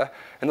those data,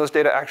 and those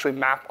data actually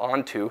map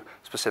onto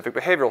specific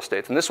behavioral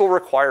states. And this will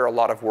require a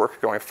lot of work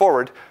going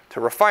forward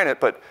to refine it,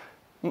 but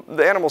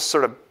the animal's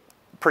sort of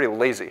pretty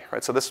lazy,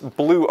 right? So this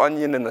blue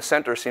onion in the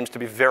center seems to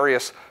be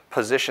various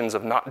positions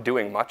of not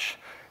doing much.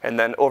 And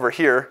then over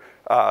here,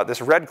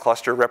 this red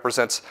cluster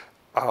represents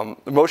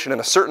motion in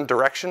a certain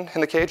direction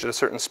in the cage at a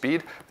certain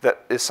speed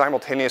that is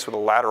simultaneous with a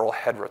lateral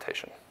head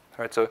rotation. All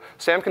right, so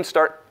Sam can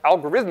start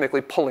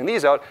algorithmically pulling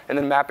these out and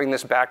then mapping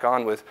this back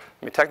on with,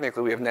 I mean,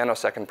 technically we have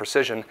nanosecond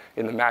precision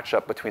in the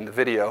matchup between the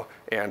video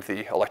and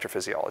the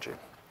electrophysiology.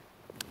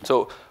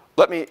 So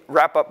let me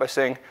wrap up by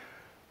saying,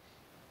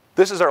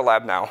 this is our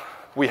lab now.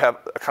 We have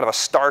a kind of a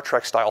Star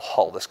Trek style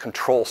hull, this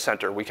control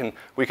center. We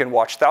can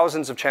watch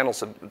thousands of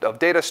channels of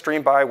data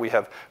stream by. We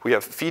have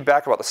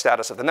feedback about the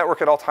status of the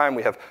network at all time.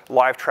 We have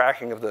live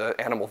tracking of the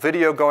animal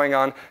video going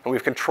on, and we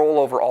have control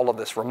over all of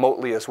this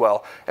remotely as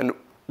well. And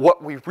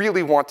what we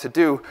really want to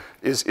do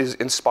is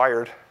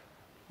inspired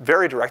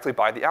very directly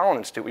by the Allen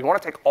Institute. We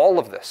want to take all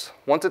of this,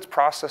 once it's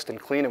processed and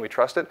clean and we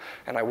trust it,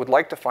 and I would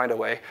like to find a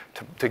way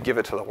to give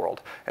it to the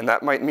world. And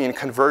that might mean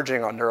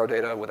converging on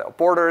neurodata without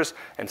borders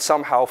and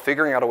somehow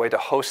figuring out a way to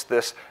host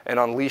this and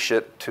unleash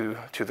it to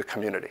the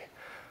community.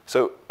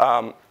 So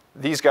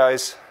these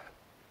guys,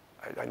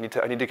 I need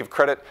to give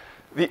credit.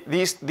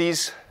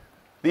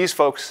 These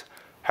folks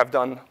have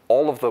done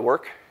all of the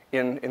work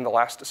in the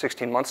last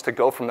 16 months to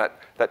go from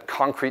that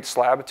concrete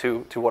slab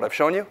to what I've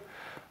shown you.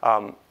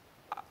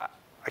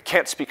 I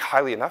can't speak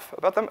highly enough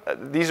about them.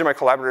 These are my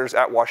collaborators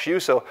at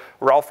WashU. So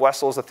Ralph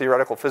Wessel is a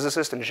theoretical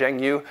physicist, and Zheng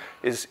Yu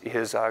is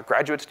his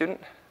graduate student.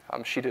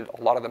 She did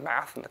a lot of the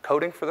math and the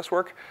coding for this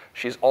work.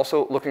 She's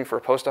also looking for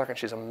a postdoc, and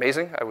she's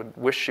amazing. I would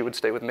wish she would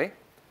stay with me.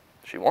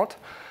 She won't.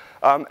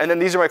 And then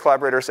these are my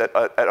collaborators at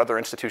other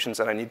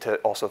institutions, and I need to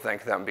also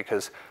thank them,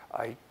 because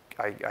I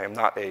am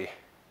not a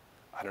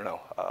I don't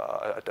know,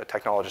 a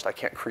technologist. I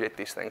can't create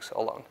these things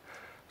alone.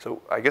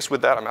 So I guess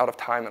with that, I'm out of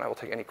time, and I will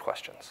take any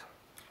questions.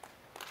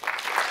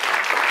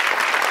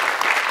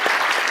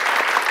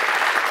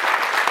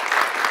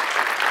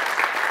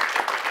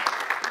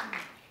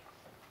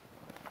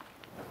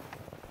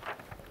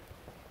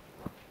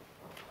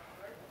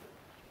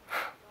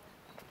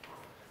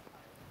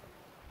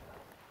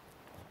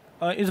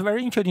 It's a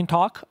very interesting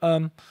talk.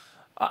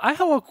 I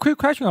have a quick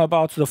question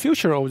about the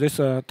future of this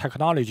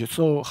technology.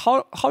 So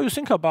how you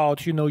think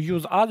about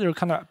use other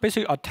kind of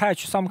basically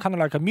attach some kind of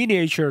like a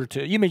miniature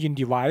to imaging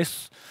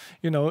device,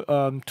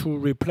 to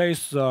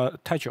replace the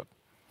tetraid?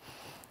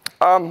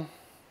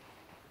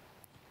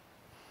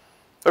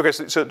 Okay,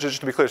 so just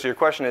to be clear, so your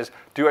question is,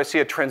 do I see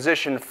a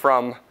transition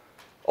from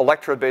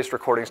electrode-based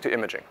recordings to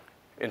imaging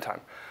in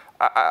time?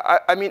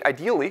 I mean,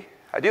 ideally,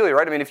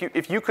 right? I mean,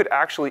 if you could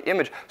actually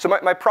image. So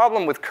my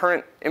problem with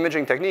current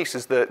imaging techniques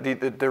is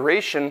the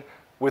duration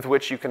with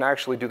which you can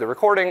actually do the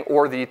recording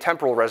or the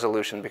temporal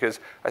resolution, because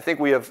I think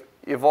we have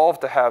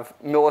evolved to have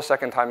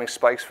millisecond timing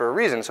spikes for a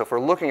reason. So if we're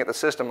looking at the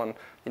system on,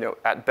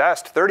 at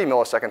best 30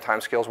 millisecond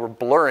timescales, we're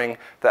blurring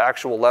the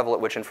actual level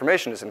at which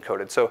information is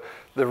encoded. So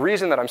the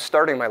reason that I'm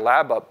starting my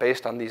lab up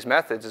based on these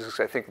methods is because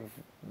I think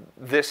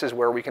this is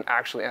where we can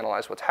actually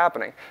analyze what's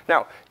happening.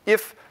 Now,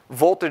 if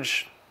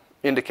voltage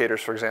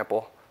indicators, for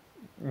example,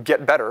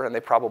 get better, and they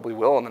probably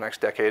will in the next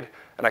decade,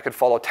 and I could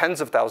follow tens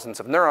of thousands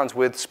of neurons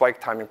with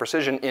spike timing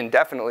precision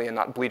indefinitely and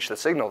not bleach the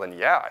signal, then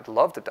yeah, I'd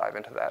love to dive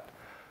into that.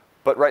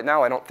 But right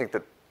now, I don't think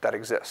that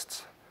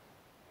exists.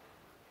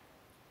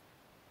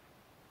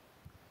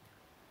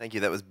 Thank you.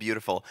 That was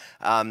beautiful.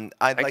 I'd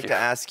like to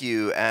ask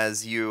you,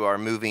 as you are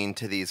moving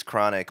to these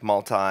chronic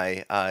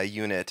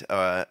multi-unit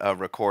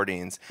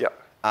recordings,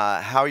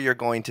 how you're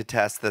going to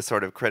test the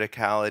sort of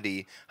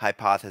criticality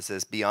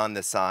hypothesis beyond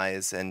the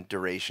size and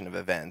duration of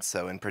events.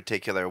 So in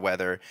particular,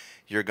 whether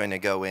you're going to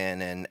go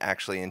in and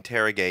actually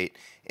interrogate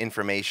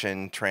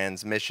information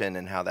transmission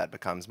and how that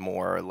becomes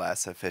more or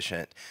less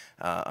efficient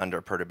under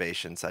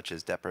perturbations such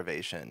as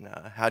deprivation.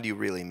 How do you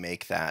really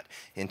make that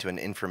into an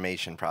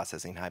information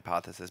processing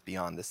hypothesis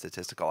beyond the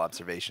statistical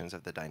observations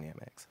of the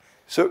dynamics?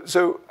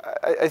 So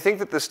I think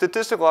that the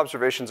statistical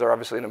observations are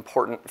obviously an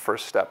important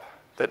first step.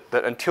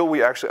 That until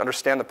we actually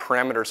understand the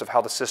parameters of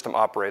how the system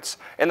operates,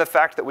 and the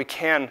fact that we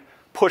can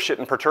push it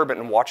and perturb it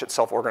and watch it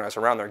self-organize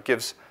around there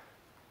gives,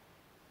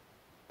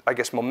 I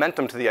guess,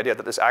 momentum to the idea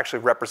that this actually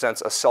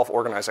represents a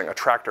self-organizing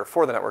attractor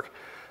for the network.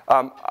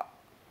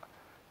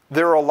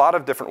 There are a lot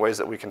of different ways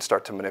that we can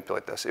start to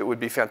manipulate this. It would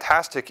be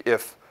fantastic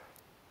if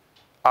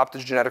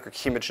optogenetic or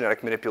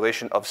chemogenetic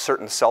manipulation of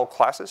certain cell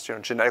classes,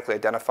 genetically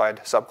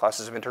identified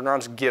subclasses of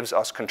interneurons, gives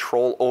us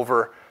control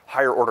over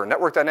higher order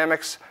network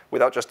dynamics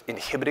without just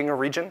inhibiting a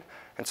region.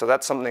 And so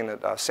that's something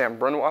that Sam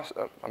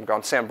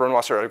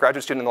Brunwasser, a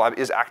graduate student in the lab,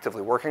 is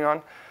actively working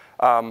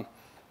on.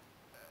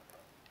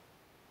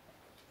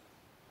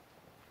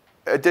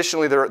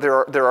 Additionally, there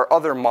are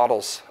other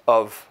models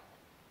of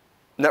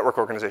network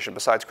organization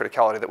besides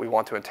criticality that we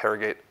want to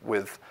interrogate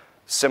with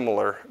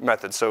similar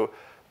methods. So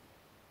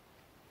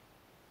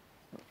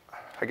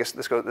I guess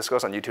this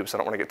goes on YouTube, so I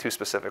don't want to get too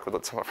specific with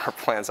what some of our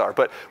plans are.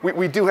 But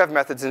we do have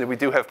methods and we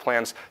do have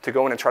plans to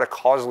go in and try to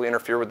causally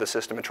interfere with the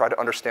system and try to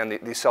understand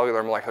the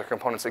cellular molecular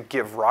components that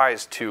give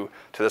rise to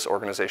this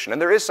organization. And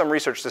there is some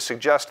research to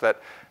suggest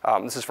that,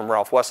 this is from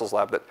Ralph Wessel's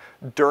lab, that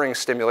during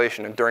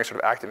stimulation and during sort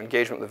of active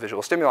engagement with the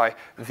visual stimuli,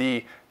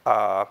 the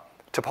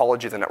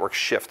topology of the network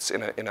shifts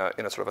in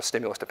a sort of a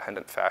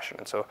stimulus-dependent fashion.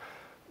 And so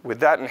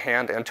with that in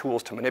hand and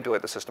tools to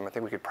manipulate the system, I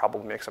think we could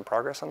probably make some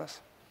progress on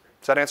this.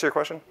 Does that answer your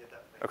question? Yeah,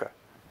 definitely. Okay.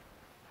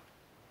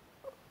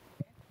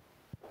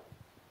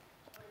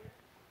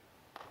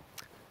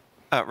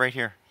 Right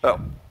here. Oh.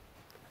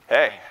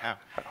 Hey. Oh.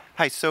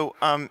 Hi. So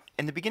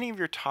in the beginning of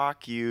your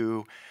talk,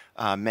 you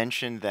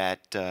mentioned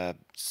that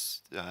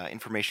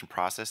information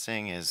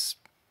processing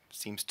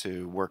seems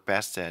to work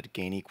best at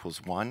gain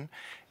equals 1.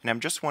 And I'm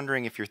just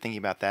wondering if you're thinking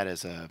about that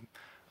as a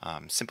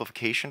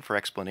simplification for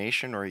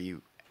explanation, or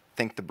you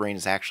think the brain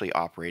is actually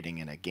operating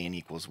in a gain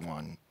equals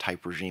 1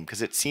 type regime.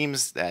 Because it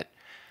seems that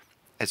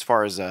as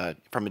far as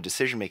from a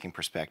decision-making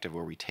perspective,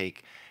 where we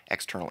take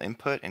external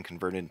input and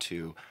convert it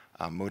into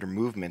motor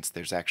movements,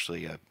 there's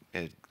actually a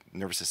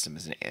nervous system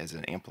as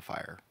an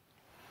amplifier.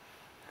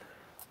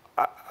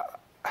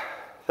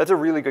 That's a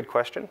really good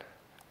question.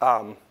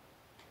 I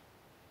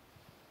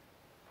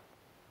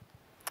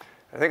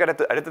think I'd have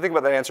to think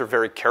about that answer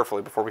very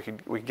carefully before we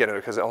could get into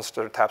it, because it also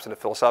sort of taps into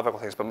philosophical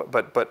things.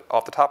 But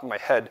off the top of my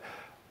head,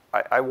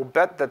 I will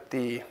bet that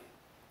the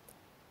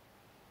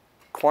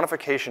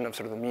quantification of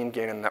sort of the mean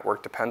gain in the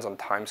network depends on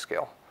time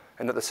scale,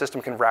 and that the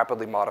system can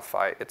rapidly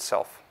modify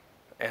itself.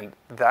 And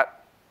that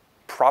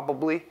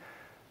probably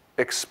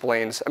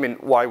explains,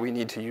 why we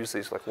need to use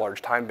these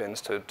large time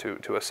bins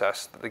to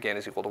assess that the gain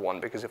is equal to 1.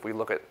 Because if we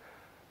look at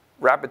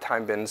rapid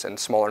time bins and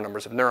smaller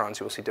numbers of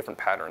neurons, you will see different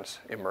patterns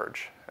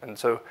emerge. And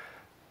so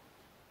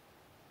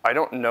I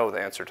don't know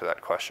the answer to that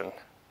question,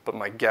 but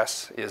my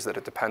guess is that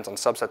it depends on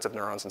subsets of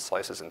neurons and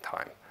slices in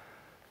time.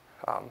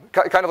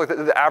 Kind of like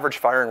the average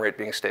firing rate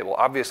being stable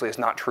obviously is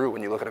not true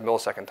when you look at a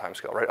millisecond time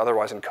scale, right?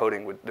 Otherwise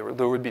encoding,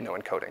 there would be no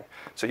encoding.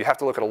 So you have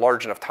to look at a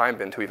large enough time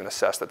bin to even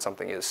assess that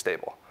something is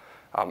stable.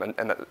 And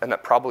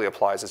that probably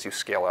applies as you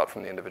scale out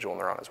from the individual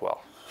neuron as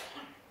well.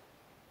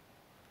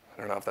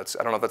 I don't know if that's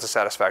a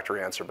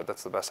satisfactory answer, but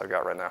that's the best I've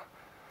got right now.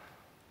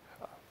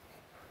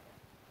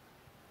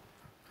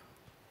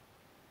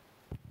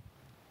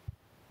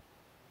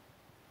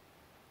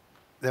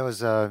 That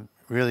was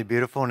really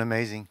beautiful and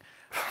amazing.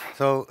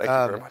 So, thank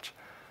you very much.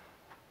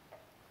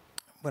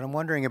 But I'm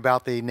wondering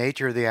about the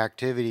nature of the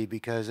activity,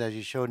 because as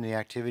you showed in the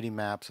activity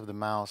maps of the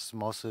mouse,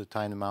 most of the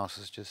time the mouse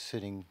is just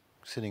sitting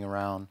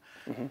around.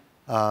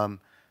 Mm-hmm.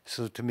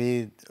 So to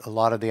me, a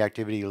lot of the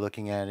activity you're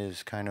looking at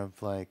is kind of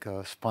like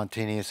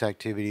spontaneous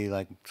activity,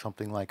 like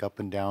something like up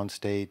and down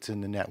states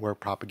in the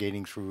network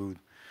propagating through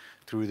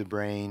the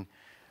brain.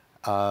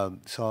 So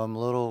I'm a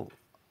little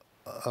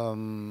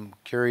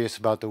curious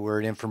about the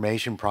word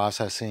information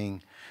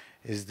processing.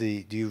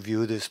 Do you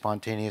view the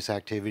spontaneous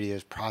activity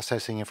as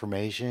processing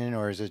information,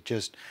 or is it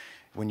just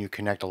when you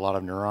connect a lot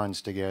of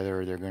neurons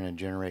together, they're going to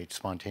generate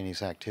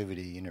spontaneous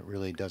activity, and it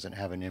really doesn't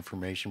have an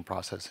information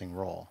processing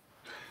role?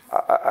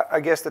 I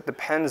guess that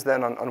depends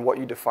then on what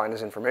you define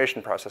as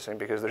information processing,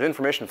 because there's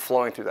information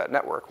flowing through that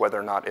network, whether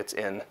or not it's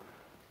in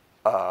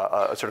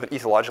a sort of an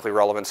ethologically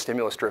relevant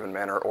stimulus-driven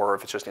manner, or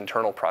if it's just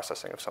internal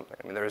processing of something.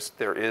 I mean,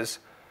 there is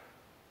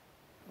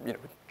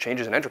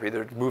changes in entropy.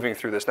 They're moving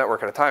through this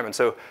network at a time, and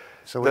so.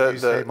 So would you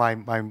say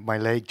my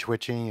leg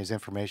twitching is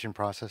information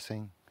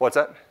processing? What's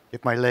that?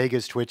 If my leg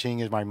is twitching,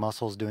 is my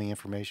muscles doing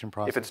information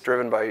processing? If it's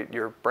driven by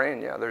your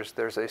brain, yeah,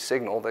 there's a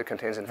signal that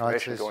contains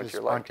information going to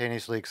your leg.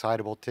 Spontaneously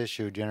excitable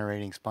tissue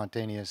generating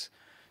spontaneous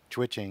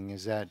twitching.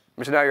 Is that?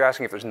 So now you're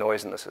asking if there's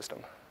noise in the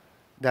system.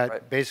 That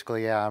right?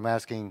 Basically, yeah. I'm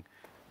asking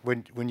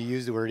when you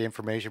use the word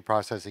information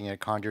processing, it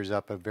conjures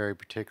up a very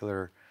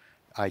particular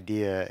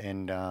idea,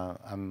 and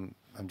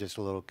I'm just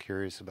a little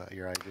curious about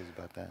your ideas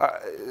about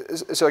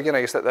that. So again,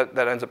 I guess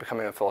that ends up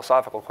becoming a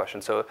philosophical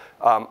question. So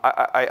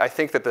I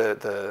think that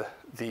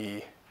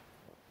the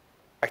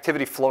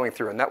activity flowing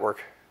through a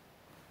network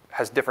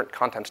has different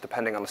contents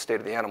depending on the state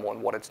of the animal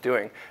and what it's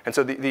doing. And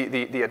so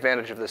the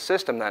advantage of this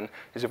system then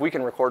is if we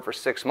can record for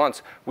 6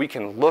 months, we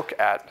can look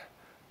at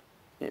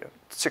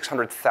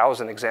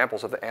 600,000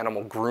 examples of the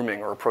animal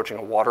grooming or approaching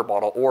a water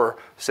bottle or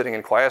sitting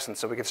in quiescence.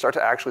 So we can start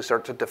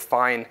to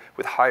define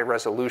with high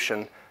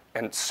resolution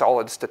and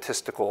solid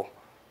statistical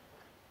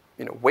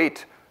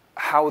weight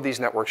how these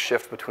networks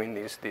shift between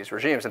these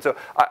regimes. And so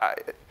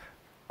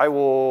I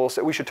will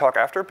say we should talk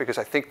after, because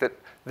I think that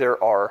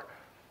there are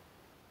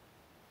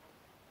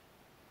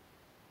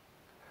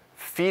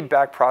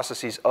feedback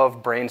processes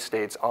of brain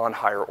states on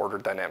higher order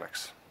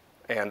dynamics.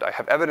 And I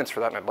have evidence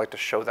for that, and I'd like to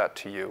show that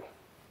to you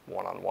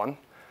one-on-one.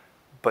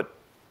 But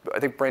I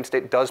think brain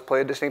state does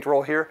play a distinct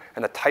role here,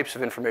 and the types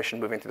of information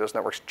moving through those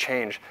networks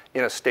change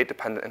in a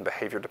state-dependent and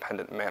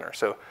behavior-dependent manner.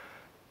 So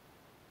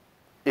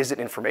is it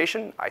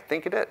information? I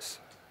think it is.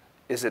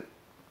 Is it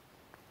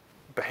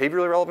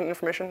behaviorally relevant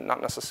information?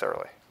 Not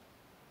necessarily.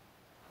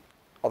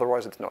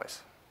 Otherwise, it's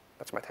noise.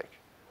 That's my take.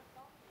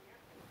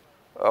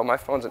 Oh, my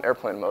phone's in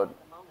airplane mode.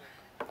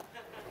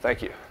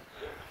 Thank you.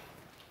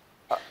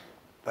 I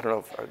don't know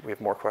if we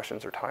have more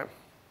questions or time.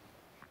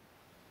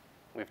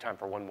 We have time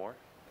for one more.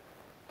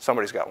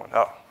 Somebody's got one.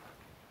 Oh,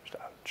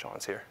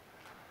 Sean's here.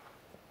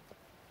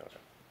 Okay.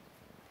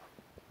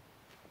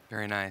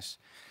 Very nice.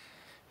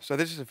 So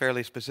this is a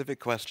fairly specific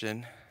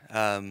question.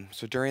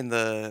 So during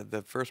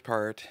the first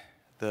part,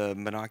 the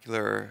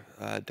monocular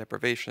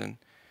deprivation,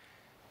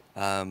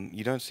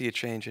 you don't see a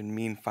change in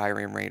mean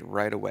firing rate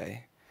right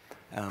away.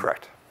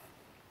 Correct.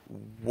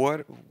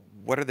 What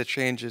are the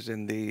changes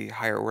in the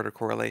higher order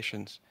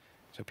correlations,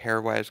 so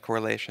pairwise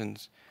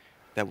correlations,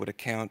 that would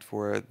account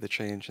for the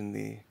change in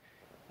the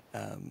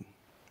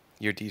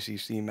your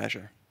DCC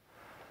measure?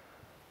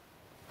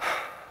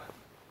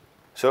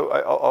 So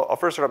I'll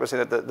first start off by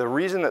saying that the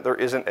reason that there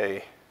isn't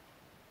it's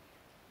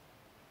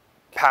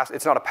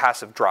not a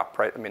passive drop,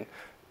 right? I mean,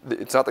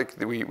 it's not like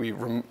we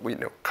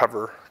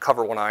cover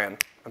one eye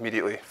and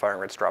immediately firing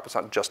rates drop. It's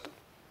not just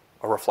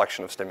a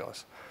reflection of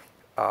stimulus.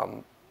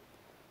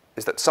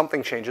 Is that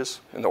something changes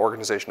in the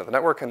organization of the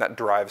network, and that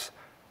drives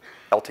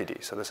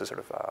LTD. So this is sort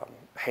of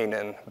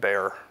Hengen,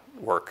 Bayer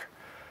work.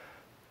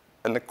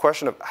 And the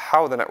question of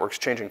how the network's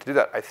changing to do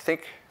that, I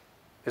think,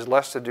 is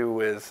less to do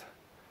with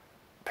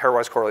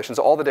pairwise correlations.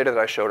 All the data that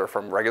I showed are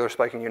from regular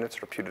spiking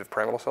units or putative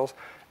pyramidal cells.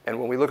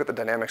 And when we look at the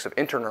dynamics of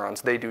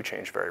interneurons, they do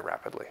change very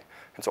rapidly.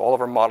 And so all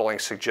of our modeling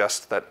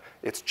suggests that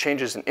it's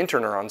changes in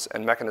interneurons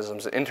and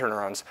mechanisms in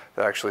interneurons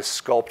that actually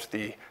sculpt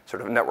the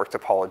sort of network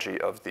topology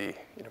of the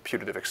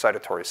putative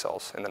excitatory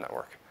cells in the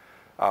network.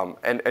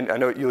 And I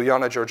know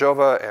Juliana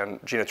Georgieva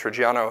and Gina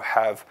Trigiano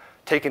have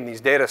taken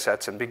these data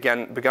sets and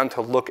begun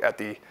to look at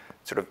the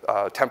sort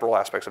of temporal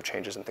aspects of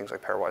changes in things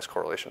like pairwise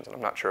correlations. And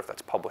I'm not sure if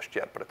that's published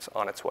yet, but it's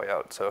on its way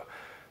out. So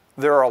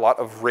there are a lot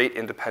of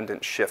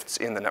rate-independent shifts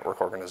in the network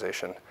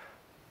organization.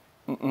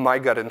 My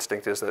gut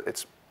instinct is that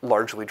it's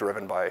largely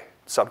driven by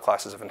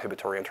subclasses of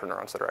inhibitory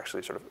interneurons that are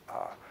actually sort of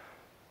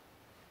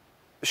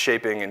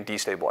shaping and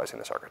destabilizing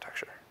this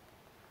architecture.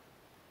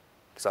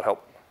 Does that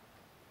help?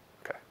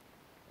 Okay.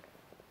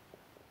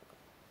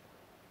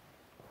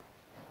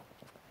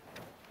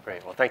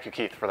 Great. Well, thank you,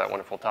 Keith, for that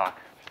wonderful talk.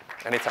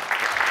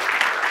 Anytime.